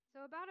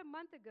So about a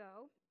month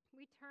ago,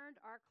 we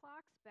turned our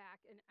clocks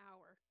back an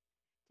hour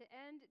to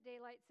end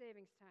daylight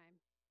savings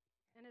time.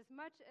 And as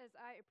much as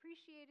I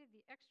appreciated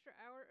the extra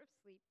hour of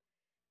sleep,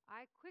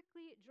 I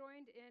quickly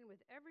joined in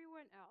with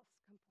everyone else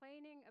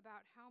complaining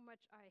about how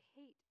much I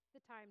hate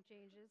the time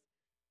changes,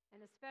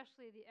 and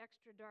especially the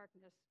extra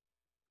darkness.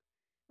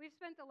 We've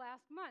spent the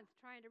last month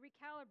trying to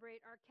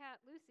recalibrate our cat,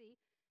 Lucy,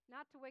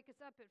 not to wake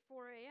us up at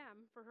 4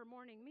 a.m. for her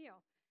morning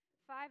meal.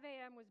 5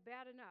 a.m. was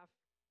bad enough.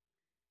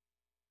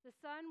 The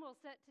sun will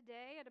set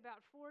today at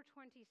about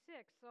 4:26,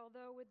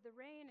 although with the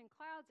rain and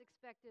clouds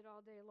expected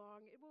all day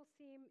long, it will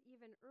seem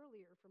even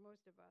earlier for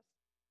most of us.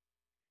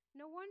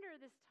 No wonder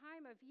this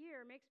time of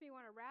year makes me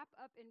want to wrap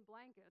up in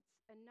blankets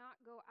and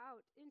not go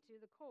out into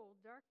the cold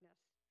darkness.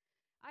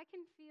 I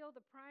can feel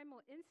the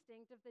primal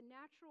instinct of the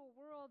natural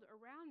world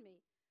around me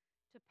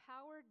to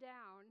power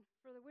down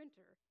for the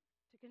winter,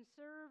 to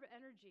conserve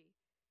energy,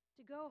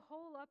 to go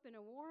hole up in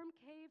a warm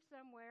cave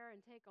somewhere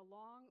and take a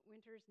long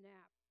winter's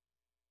nap.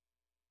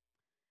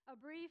 A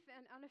brief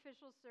and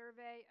unofficial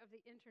survey of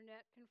the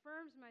internet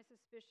confirms my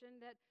suspicion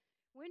that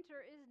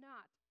winter is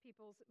not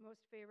people's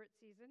most favorite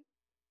season.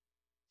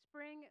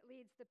 Spring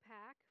leads the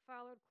pack,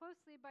 followed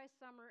closely by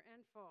summer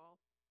and fall,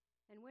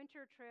 and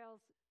winter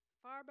trails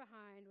far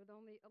behind with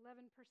only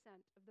 11%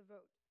 of the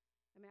vote.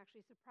 I'm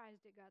actually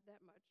surprised it got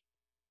that much.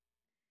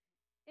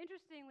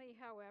 Interestingly,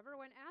 however,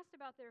 when asked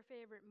about their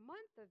favorite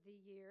month of the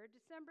year,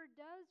 December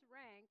does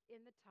rank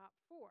in the top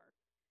 4,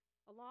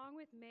 along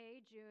with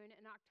May, June,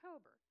 and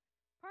October,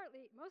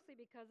 mostly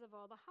because of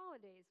all the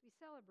holidays we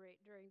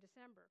celebrate during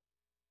December.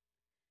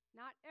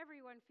 Not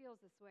everyone feels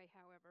this way,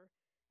 however.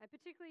 I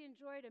particularly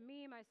enjoyed a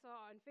meme I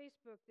saw on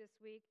Facebook this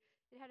week.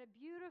 It had a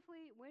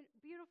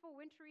beautiful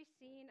wintry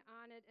scene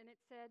on it, and it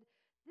said,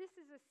 "This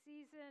is a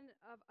season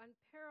of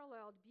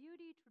unparalleled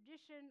beauty,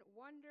 tradition,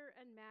 wonder,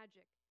 and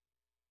magic.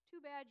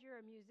 Too bad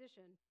you're a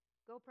musician.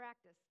 Go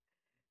practice."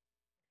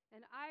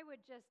 And I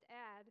would just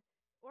add,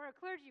 or a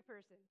clergy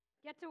person,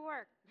 get to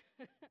work.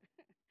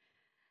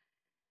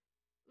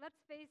 Let's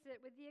face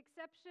it, with the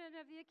exception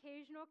of the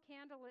occasional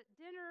candlelit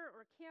dinner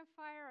or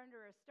campfire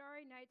under a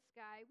starry night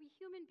sky, we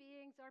human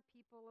beings are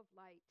people of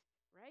light,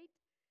 right?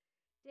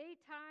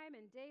 Daytime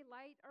and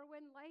daylight are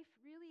when life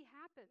really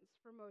happens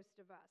for most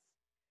of us.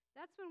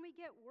 That's when we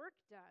get work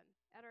done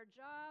at our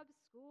jobs,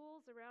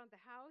 schools, around the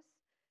house.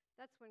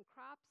 That's when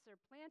crops are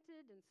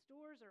planted and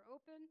stores are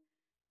open.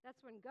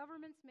 That's when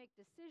governments make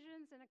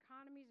decisions and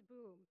economies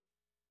boom.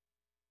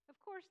 Of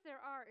course,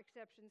 there are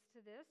exceptions to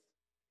this.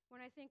 When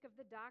I think of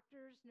the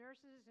doctors,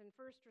 nurses, and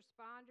first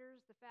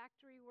responders, the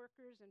factory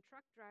workers and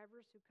truck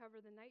drivers who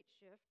cover the night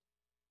shift,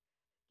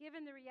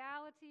 given the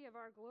reality of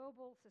our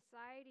global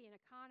society and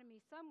economy,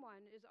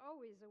 someone is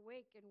always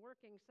awake and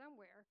working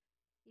somewhere,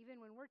 even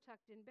when we're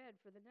tucked in bed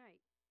for the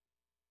night.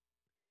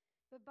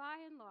 But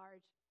by and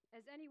large,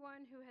 as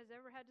anyone who has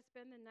ever had to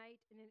spend the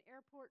night in an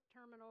airport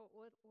terminal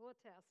will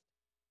attest,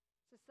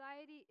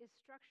 society is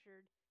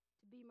structured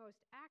to be most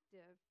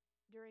active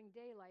during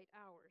daylight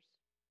hours.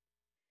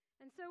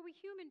 And so we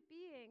human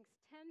beings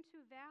tend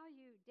to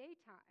value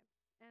daytime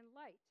and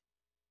light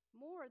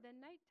more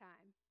than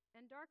nighttime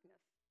and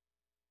darkness.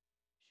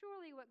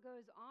 Surely what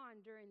goes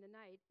on during the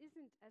night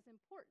isn't as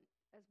important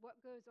as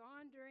what goes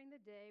on during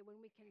the day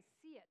when we can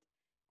see it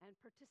and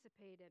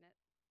participate in it.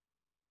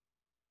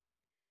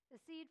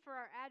 The seed for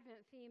our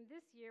Advent theme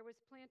this year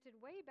was planted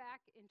way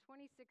back in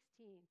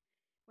 2016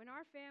 when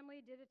our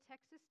family did a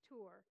Texas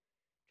tour,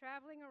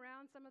 traveling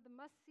around some of the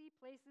must-see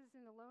places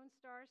in the Lone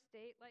Star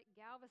State like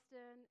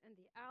Galveston and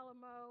the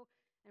Alamo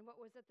and what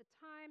was at the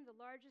time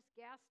the largest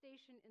gas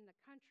station in the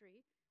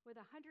country with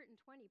 120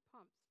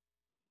 pumps.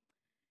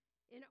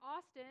 In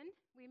Austin,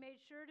 we made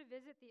sure to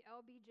visit the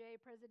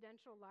LBJ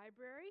Presidential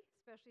Library,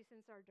 especially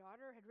since our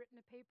daughter had written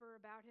a paper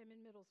about him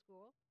in middle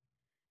school,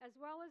 as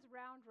well as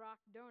Round Rock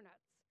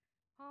Donuts,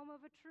 home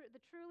of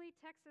the truly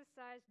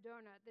Texas-sized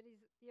donut that is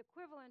the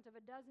equivalent of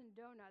a dozen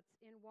donuts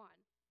in one.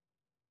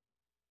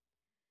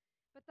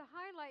 But the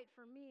highlight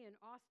for me in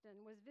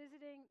Austin was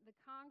visiting the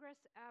Congress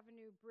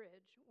Avenue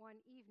Bridge one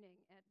evening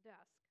at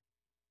dusk.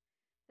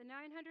 The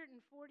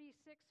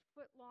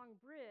 946-foot-long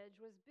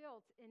bridge was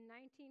built in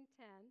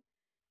 1910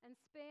 and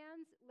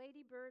spans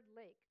Lady Bird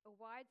Lake, a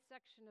wide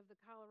section of the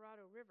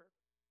Colorado River.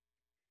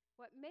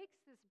 What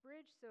makes this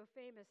bridge so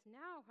famous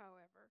now,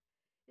 however,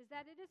 is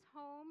that it is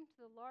home to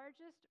the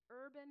largest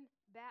urban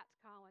bat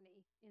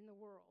colony in the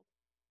world.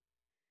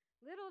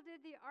 Little did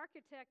the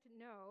architect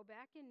know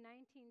back in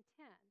 1910,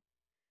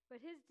 but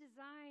his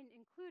design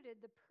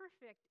included the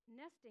perfect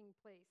nesting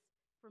place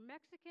for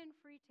Mexican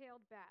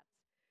free-tailed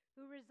bats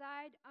who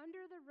reside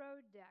under the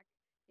road deck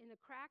in the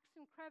cracks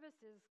and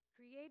crevices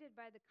created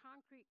by the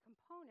concrete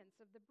components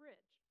of the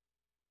bridge.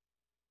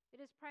 It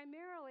is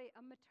primarily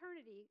a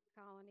maternity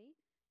colony.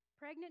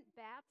 Pregnant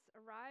bats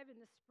arrive in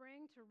the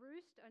spring to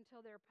roost until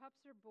their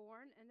pups are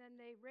born, and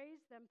then they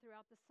raise them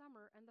throughout the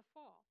summer and the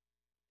fall.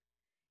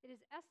 It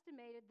is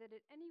estimated that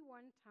at any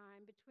one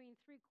time, between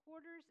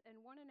 3/4 and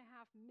 1.5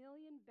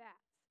 million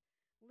bats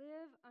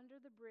live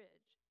under the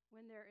bridge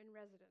when they're in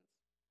residence.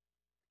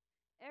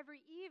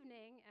 Every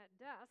evening at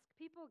dusk,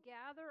 people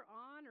gather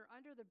on or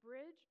under the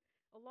bridge,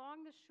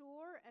 along the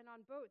shore, and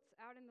on boats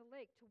out in the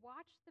lake to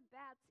watch the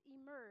bats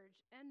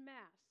emerge en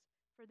masse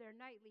for their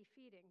nightly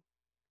feeding.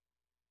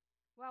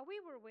 While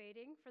we were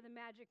waiting for the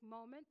magic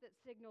moment that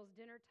signals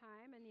dinner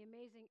time and the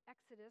amazing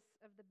exodus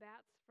of the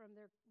bats from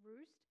their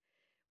roost,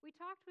 we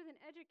talked with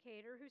an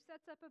educator who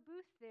sets up a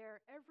booth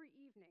there every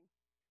evening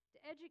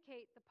to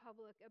educate the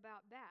public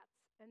about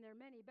bats and their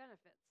many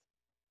benefits,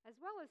 as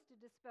well as to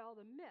dispel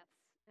the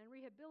myths and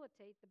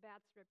rehabilitate the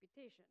bat's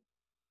reputation.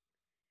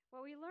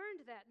 What we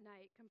learned that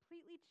night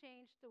completely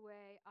changed the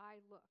way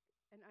I look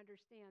and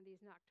understand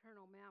these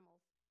nocturnal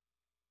mammals,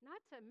 not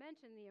to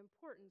mention the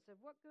importance of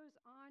what goes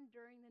on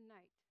during the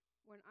night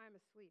when I'm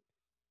asleep.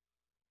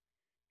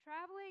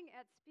 Traveling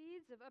at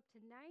speeds of up to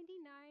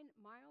 99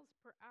 miles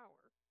per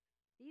hour,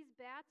 these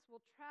bats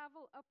will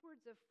travel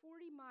upwards of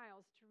 40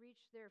 miles to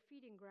reach their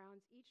feeding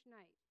grounds each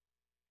night,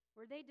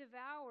 where they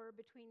devour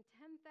between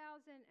 10,000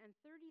 and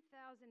 30,000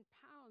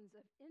 pounds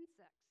of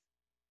insects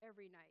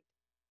every night.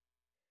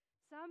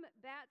 Some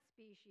bat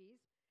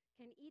species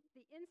can eat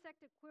the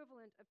insect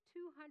equivalent of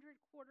 200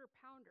 quarter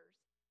pounders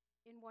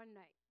in one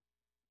night.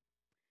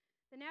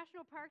 The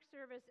National Park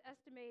Service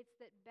estimates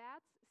that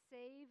bats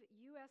save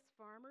U.S.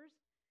 farmers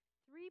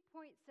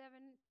 $3.7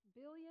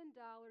 billion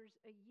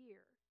a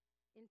year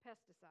in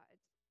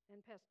pesticides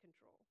and pest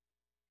control.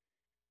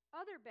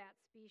 Other bat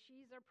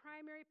species are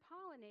primary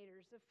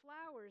pollinators of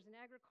flowers and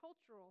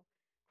agricultural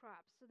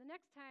crops. So the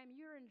next time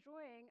you're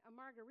enjoying a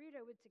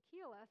margarita with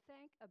tequila,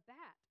 thank a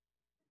bat.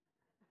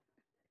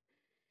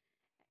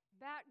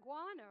 Bat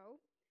guano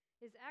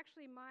is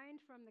actually mined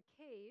from the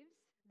caves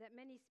that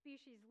many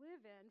species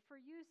live in for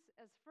use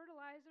as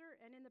fertilizer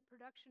and in the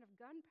production of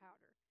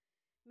gunpowder,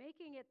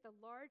 making it the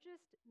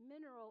largest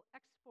mineral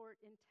export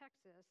in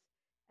Texas,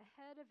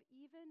 ahead of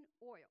even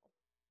oil.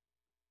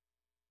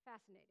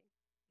 Fascinating.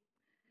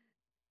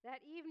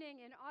 That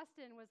evening in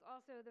Austin was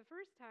also the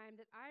first time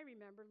that I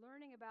remember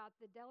learning about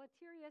the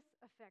deleterious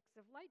effects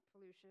of light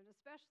pollution,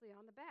 especially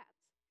on the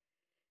bats.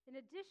 In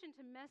addition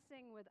to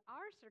messing with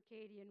our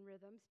circadian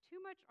rhythms,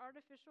 too much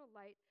artificial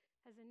light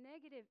has a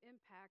negative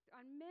impact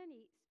on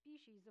many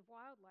species of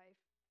wildlife,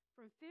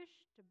 from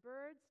fish to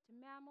birds to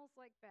mammals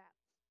like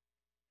bats.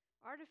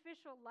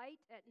 Artificial light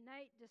at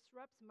night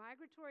disrupts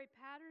migratory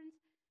patterns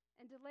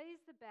and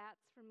delays the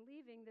bats from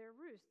leaving their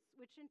roosts,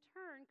 which in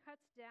turn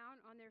cuts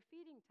down on their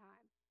feeding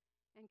time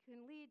and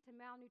can lead to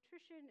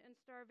malnutrition and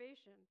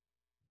starvation.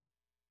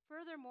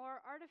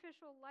 Furthermore,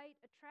 artificial light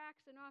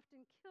attracts and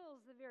often kills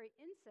the very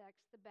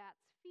insects the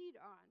bats feed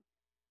on,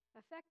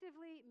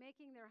 effectively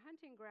making their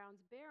hunting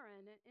grounds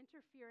barren and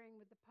interfering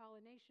with the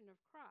pollination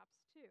of crops,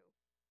 too.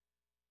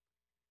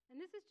 And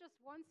this is just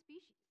one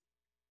species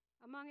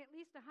among at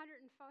least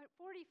 145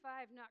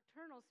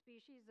 nocturnal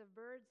species of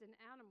birds and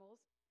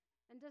animals,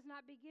 and does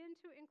not begin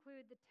to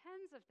include the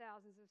tens of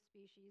thousands of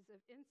species of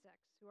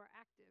insects who are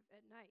active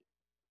at night.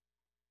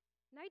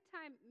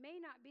 Nighttime may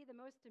not be the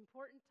most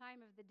important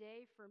time of the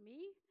day for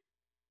me,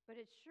 but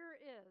it sure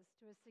is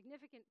to a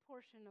significant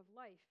portion of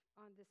life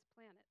on this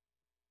planet.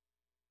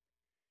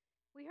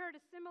 We heard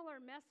a similar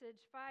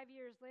message 5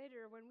 years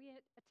later when we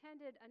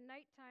attended a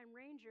nighttime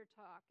ranger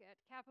talk at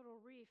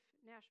Capitol Reef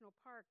National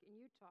Park in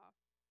Utah.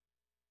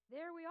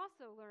 There we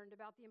also learned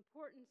about the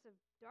importance of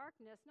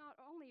darkness, not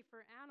only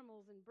for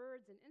animals and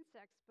birds and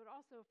insects, but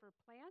also for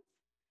plants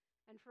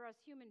and for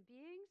us human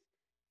beings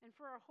and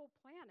for our whole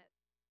planet.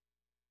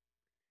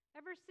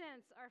 Ever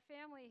since, our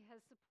family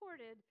has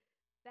supported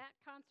Bat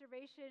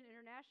Conservation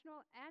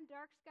International and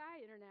Dark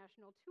Sky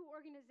International, two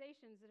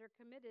organizations that are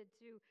committed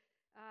to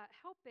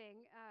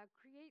helping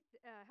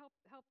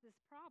help this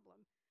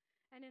problem.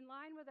 And in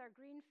line with our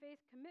green faith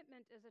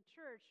commitment as a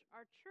church,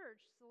 our church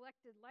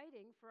selected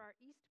lighting for our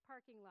east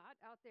parking lot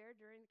out there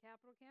during the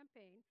Capitol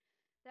campaign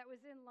that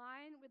was in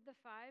line with the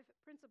 5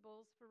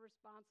 principles for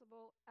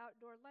responsible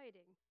outdoor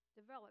lighting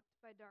developed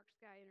by Dark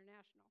Sky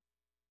International.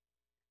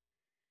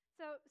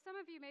 So some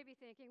of you may be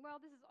thinking, well,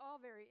 this is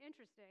all very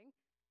interesting,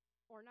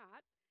 or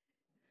not,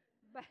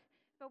 but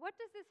what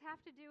does this have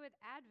to do with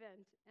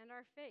Advent and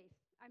our faith?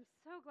 I'm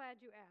so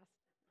glad you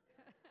asked.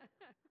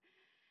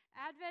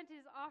 Advent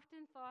is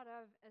often thought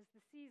of as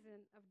the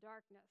season of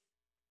darkness,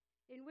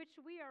 in which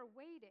we are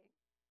waiting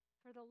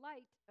for the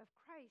light of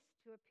Christ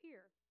to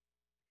appear,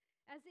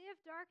 as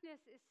if darkness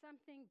is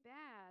something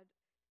bad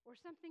or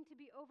something to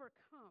be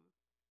overcome,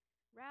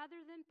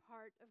 rather than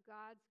part of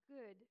God's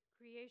good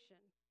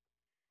creation.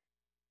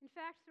 In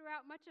fact,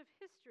 throughout much of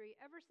history,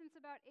 ever since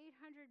about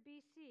 800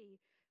 BC,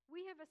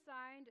 we have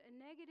assigned a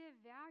negative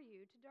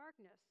value to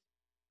darkness,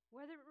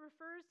 whether it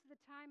refers to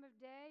the time of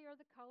day or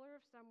the color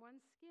of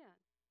someone's skin.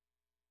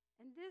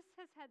 And this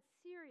has had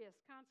serious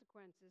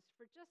consequences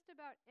for just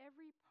about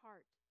every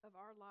part of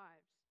our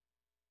lives,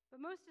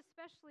 but most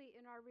especially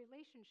in our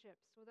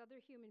relationships with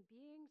other human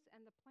beings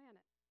and the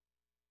planet.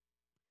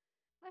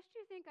 Lest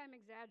you think I'm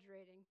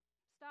exaggerating,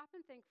 stop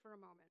and think for a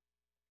moment.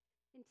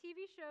 In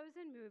TV shows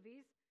and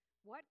movies,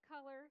 what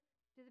color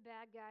do the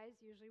bad guys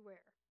usually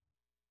wear?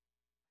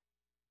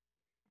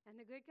 And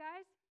the good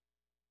guys?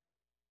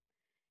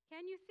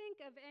 Can you think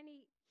of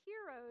any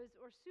heroes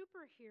or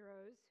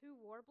superheroes who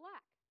wore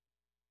black?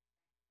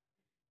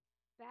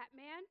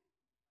 Batman,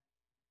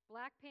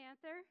 Black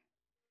Panther,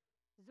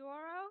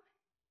 Zorro,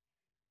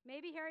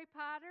 maybe Harry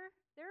Potter.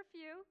 There are a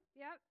few.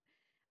 Yep.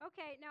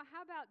 Okay, now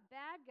how about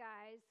bad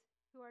guys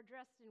who are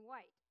dressed in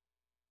white?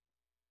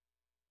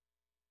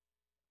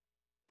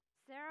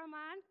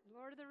 Saruman,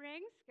 Lord of the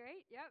Rings.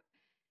 Great. Yep.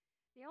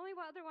 The only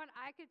other one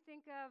I could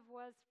think of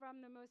was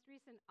from the most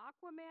recent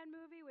Aquaman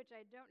movie, which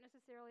I don't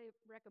necessarily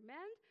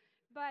recommend,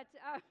 but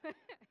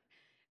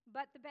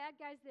but the bad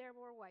guys there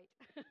wore white.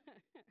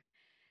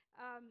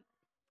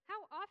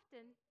 How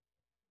often?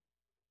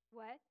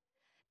 What?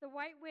 The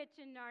White Witch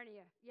in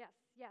Narnia. Yes,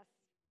 yes.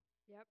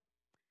 Yep.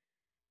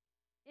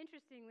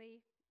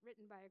 Interestingly,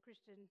 written by a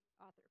Christian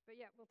author.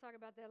 But yeah, we'll talk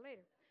about that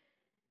later.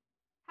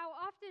 How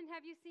often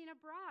have you seen a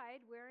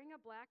bride wearing a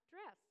black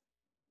dress?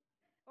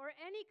 Or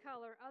any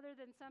color other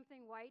than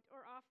something white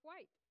or off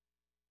white?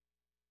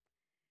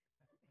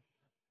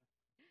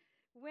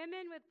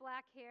 Women with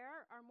black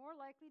hair are more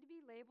likely to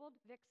be labeled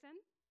vixen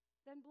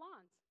than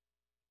blondes.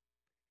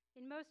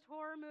 In most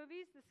horror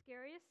movies, the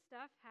scariest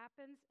stuff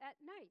happens at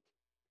night,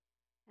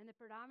 and the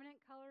predominant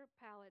color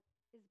palette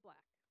is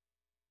black.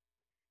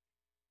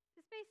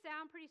 This may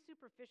sound pretty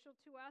superficial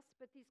to us,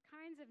 but these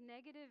kinds of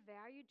negative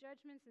value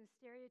judgments and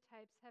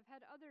stereotypes have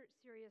had other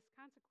serious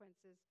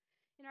consequences.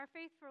 In our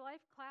Faith for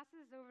Life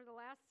classes over the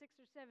last 6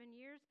 or 7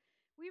 years,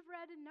 we've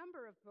read a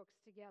number of books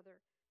together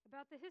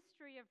about the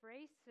history of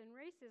race and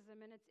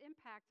racism and its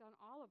impact on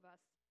all of us.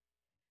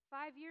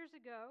 5 years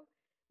ago,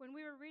 when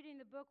we were reading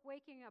the book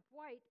Waking Up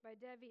White by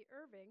Debbie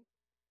Irving,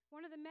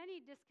 one of the many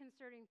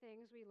disconcerting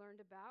things we learned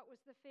about was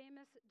the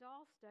famous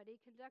doll study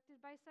conducted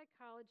by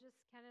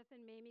psychologists Kenneth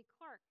and Mamie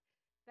Clark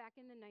back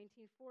in the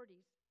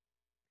 1940s.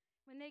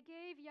 When they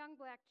gave young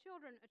black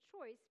children a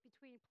choice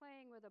between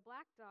playing with a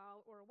black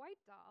doll or a white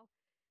doll,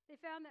 they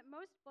found that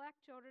most black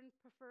children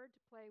preferred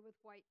to play with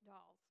white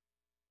dolls.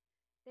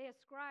 They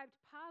ascribed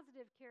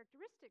positive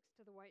characteristics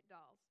to the white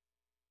dolls,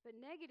 but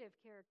negative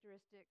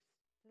characteristics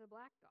to the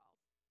black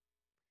dolls.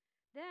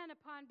 Then,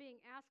 upon being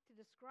asked to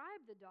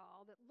describe the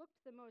doll that looked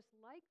the most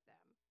like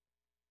them,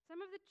 some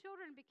of the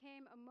children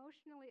became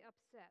emotionally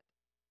upset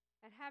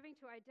at having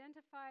to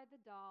identify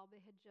the doll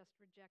they had just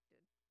rejected.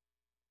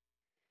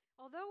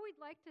 Although we'd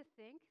like to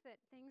think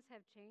that things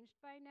have changed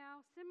by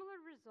now,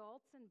 similar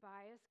results and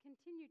bias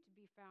continue to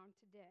be found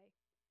today.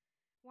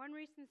 One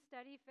recent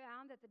study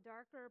found that the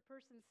darker a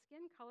person's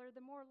skin color, the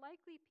more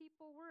likely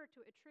people were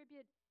to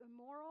attribute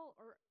immoral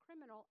or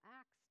criminal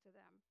acts to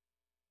them.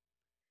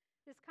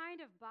 This kind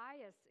of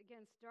bias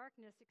against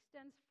darkness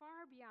extends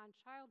far beyond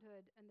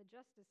childhood and the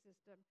justice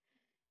system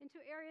into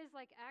areas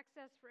like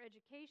access for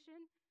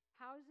education,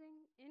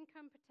 housing,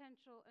 income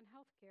potential, and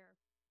healthcare.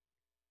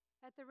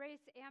 At the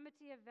Race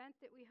Amity event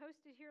that we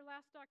hosted here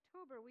last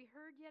October, we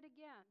heard yet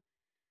again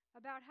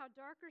about how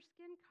darker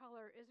skin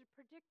color is a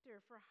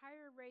predictor for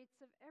higher rates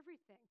of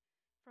everything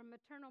from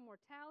maternal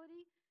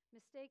mortality,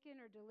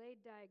 mistaken or delayed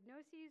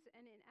diagnoses,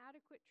 and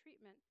inadequate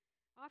treatment,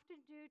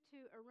 often due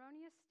to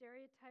erroneous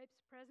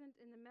stereotypes present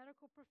in the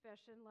medical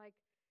profession, like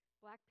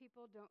black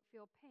people don't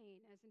feel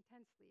pain as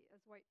intensely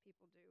as white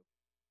people do.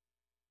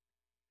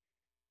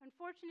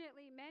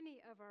 Unfortunately, many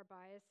of our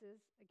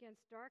biases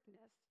against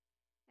darkness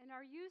and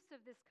our use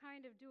of this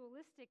kind of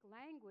dualistic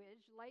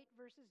language, light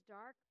versus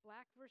dark,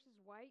 black versus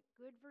white,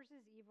 good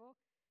versus evil,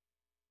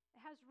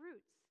 has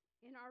roots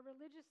in our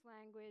religious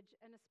language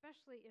and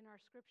especially in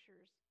our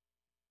scriptures,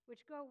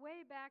 which go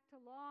way back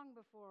to long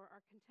before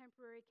our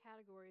contemporary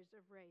categories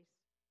of race.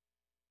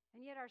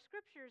 And yet our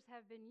scriptures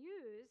have been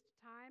used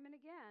time and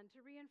again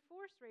to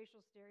reinforce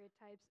racial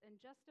stereotypes and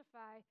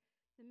justify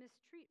the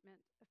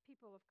mistreatment of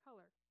people of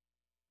color.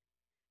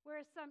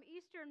 Whereas some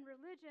Eastern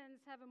religions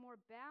have a more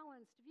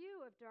balanced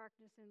view of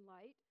darkness and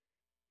light,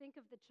 think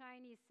of the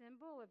Chinese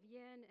symbol of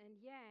yin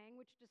and yang,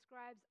 which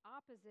describes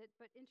opposite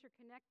but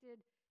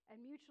interconnected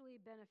and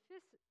mutually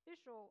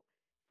beneficial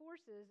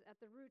forces at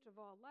the root of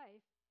all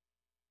life,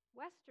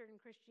 Western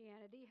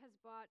Christianity has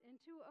bought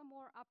into a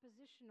more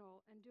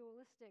oppositional and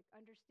dualistic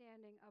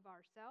understanding of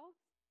ourselves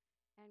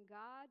and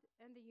God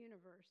and the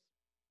universe.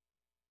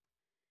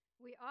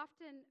 We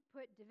often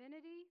put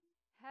divinity,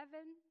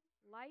 heaven,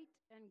 light,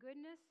 and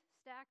goodness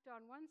stacked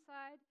on one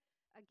side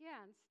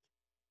against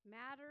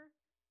matter,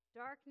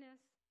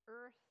 darkness,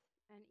 earth,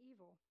 and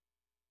evil.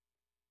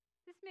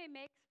 This may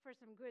make for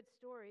some good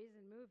stories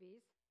and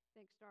movies,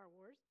 think Star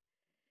Wars,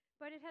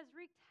 but it has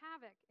wreaked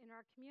havoc in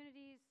our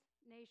communities,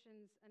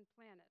 nations, and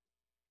planet.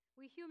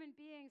 We human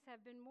beings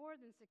have been more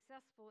than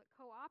successful at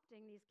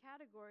co-opting these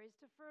categories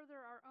to further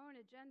our own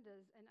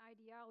agendas and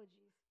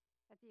ideologies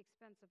at the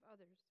expense of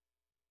others.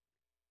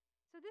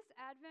 So this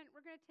Advent,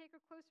 we're going to take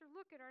a closer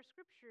look at our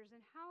scriptures and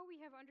how we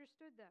have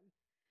understood them,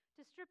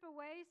 to strip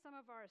away some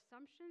of our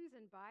assumptions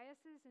and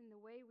biases in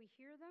the way we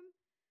hear them,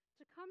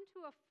 to come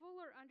to a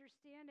fuller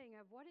understanding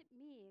of what it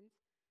means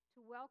to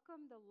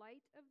welcome the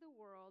light of the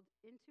world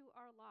into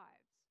our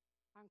lives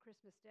on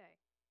Christmas Day.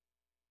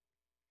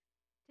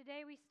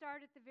 Today we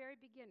start at the very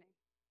beginning,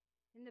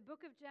 in the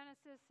book of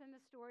Genesis and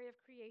the story of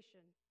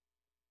creation.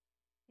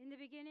 In the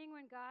beginning,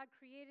 when God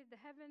created the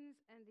heavens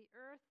and the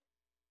earth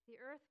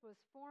was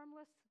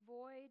formless,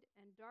 void,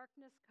 and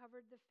darkness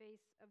covered the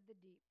face of the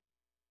deep.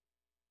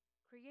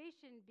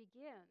 Creation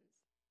begins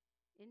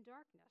in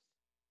darkness.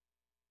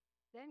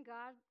 Then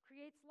God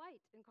creates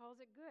light and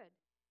calls it good,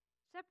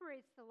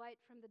 separates the light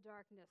from the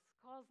darkness,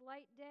 calls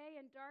light day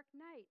and dark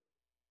night,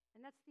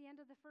 and that's the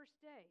end of the first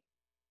day.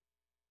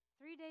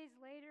 3 days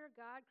later,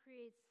 God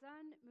creates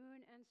sun,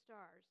 moon, and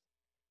stars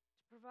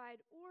to provide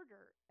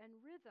order and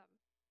rhythm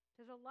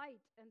to the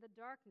light and the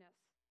darkness.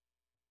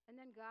 And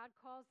then God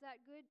calls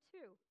that good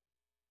too.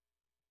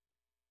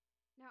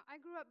 Now, I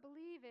grew up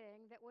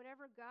believing that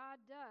whatever God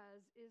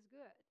does is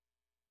good.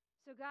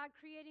 So God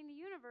creating the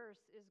universe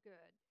is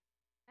good,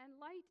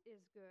 and light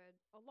is good,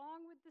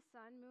 along with the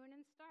sun, moon,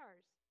 and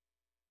stars.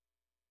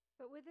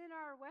 But within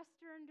our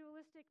Western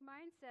dualistic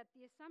mindset,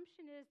 the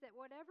assumption is that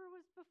whatever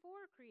was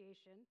before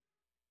creation,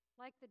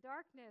 like the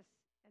darkness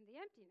and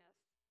the emptiness,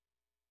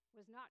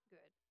 was not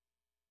good.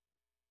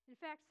 In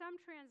fact, some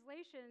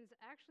translations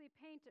actually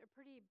paint a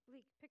pretty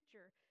bleak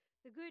picture.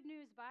 The Good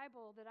News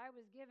Bible that I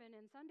was given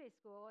in Sunday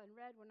school and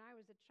read when I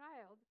was a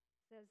child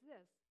says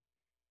this: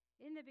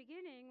 "In the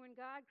beginning, when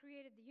God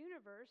created the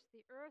universe,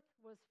 the earth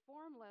was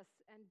formless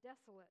and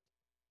desolate.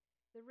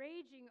 The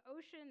raging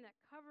ocean that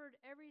covered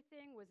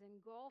everything was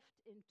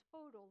engulfed in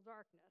total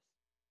darkness."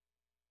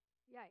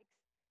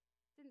 Yikes.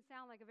 Didn't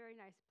sound like a very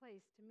nice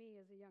place to me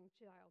as a young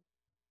child.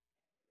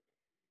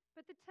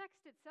 But the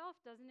text itself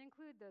doesn't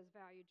include those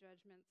value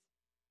judgments.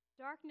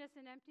 Darkness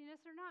and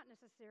emptiness are not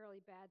necessarily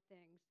bad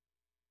things.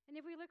 And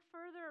if we look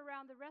further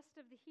around the rest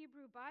of the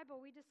Hebrew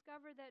Bible, we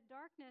discover that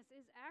darkness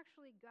is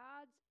actually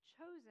God's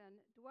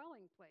chosen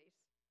dwelling place.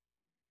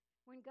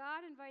 When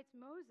God invites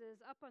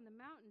Moses up on the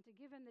mountain to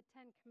give him the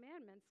 10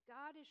 Commandments,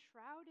 God is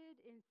shrouded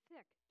in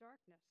thick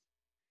darkness.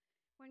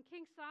 When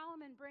King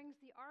Solomon brings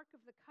the Ark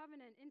of the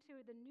Covenant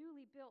into the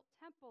newly built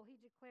temple, he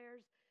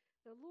declares,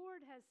 "The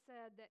Lord has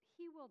said that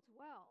he will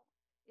dwell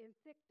in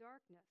thick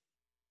darkness."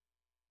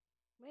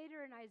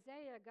 Later in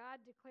Isaiah,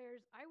 God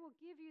declares, "I will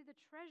give you the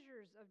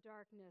treasures of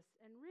darkness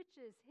and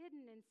riches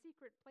hidden in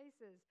secret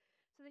places,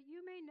 so that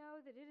you may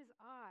know that it is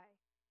I,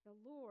 the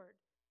Lord,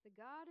 the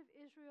God of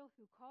Israel,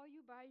 who call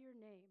you by your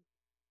name.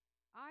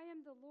 I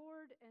am the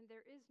Lord, and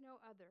there is no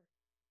other.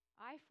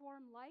 I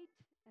form light,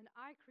 and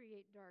I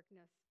create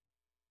darkness.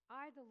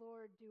 I, the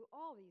Lord, do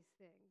all these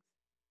things."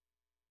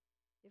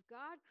 If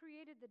God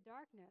created the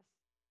darkness,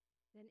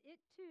 then it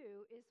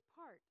too is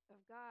part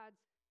of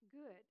God's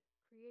good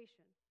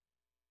creation.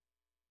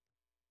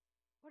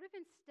 What if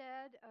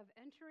instead of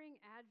entering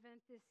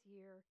Advent this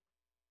year,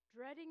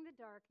 dreading the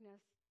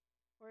darkness,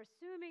 or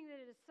assuming that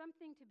it is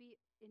something to be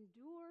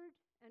endured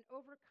and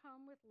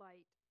overcome with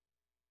light,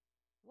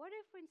 what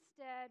if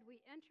instead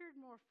we entered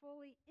more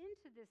fully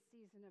into this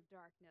season of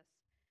darkness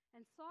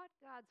and sought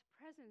God's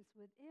presence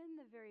within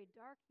the very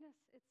darkness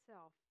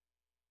itself?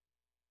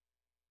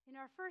 In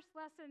our first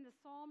lesson, the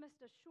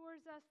psalmist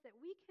assures us that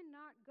we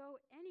cannot go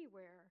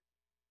anywhere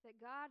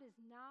that God is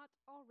not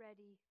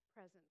already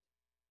present.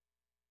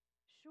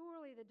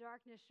 "Surely the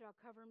darkness shall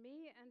cover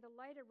me, and the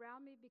light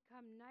around me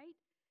become night,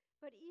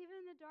 but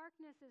even the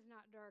darkness is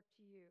not dark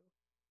to you.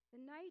 The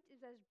night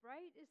is as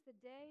bright as the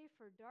day,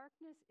 for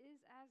darkness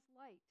is as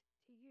light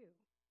to you."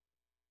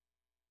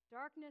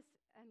 Darkness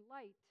and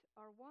light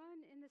are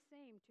one and the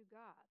same to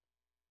God,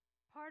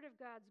 part of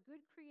God's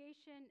good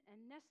creation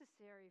and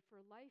necessary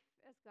for life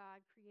as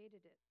God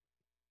created it.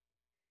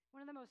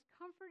 One of the most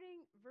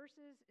comforting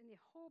verses in the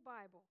whole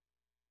Bible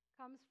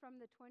comes from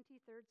the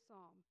 23rd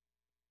Psalm.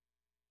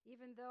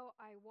 "Even though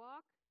I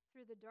walk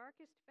through the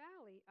darkest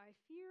valley, I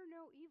fear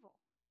no evil,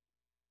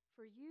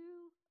 for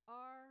you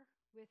are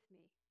with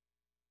me."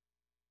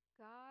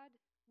 God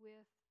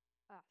with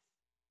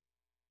us.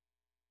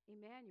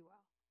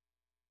 Emmanuel.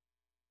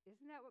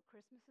 Isn't that what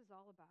Christmas is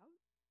all about?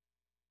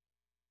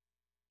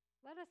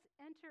 Let us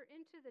enter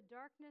into the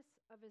darkness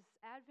of this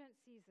Advent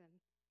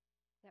season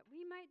that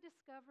we might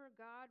discover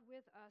God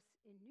with us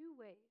in new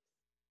ways,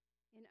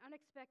 in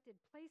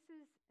unexpected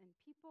places and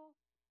people,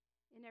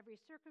 in every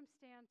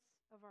circumstance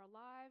of our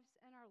lives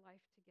and our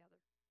life together.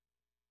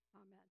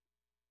 Amen.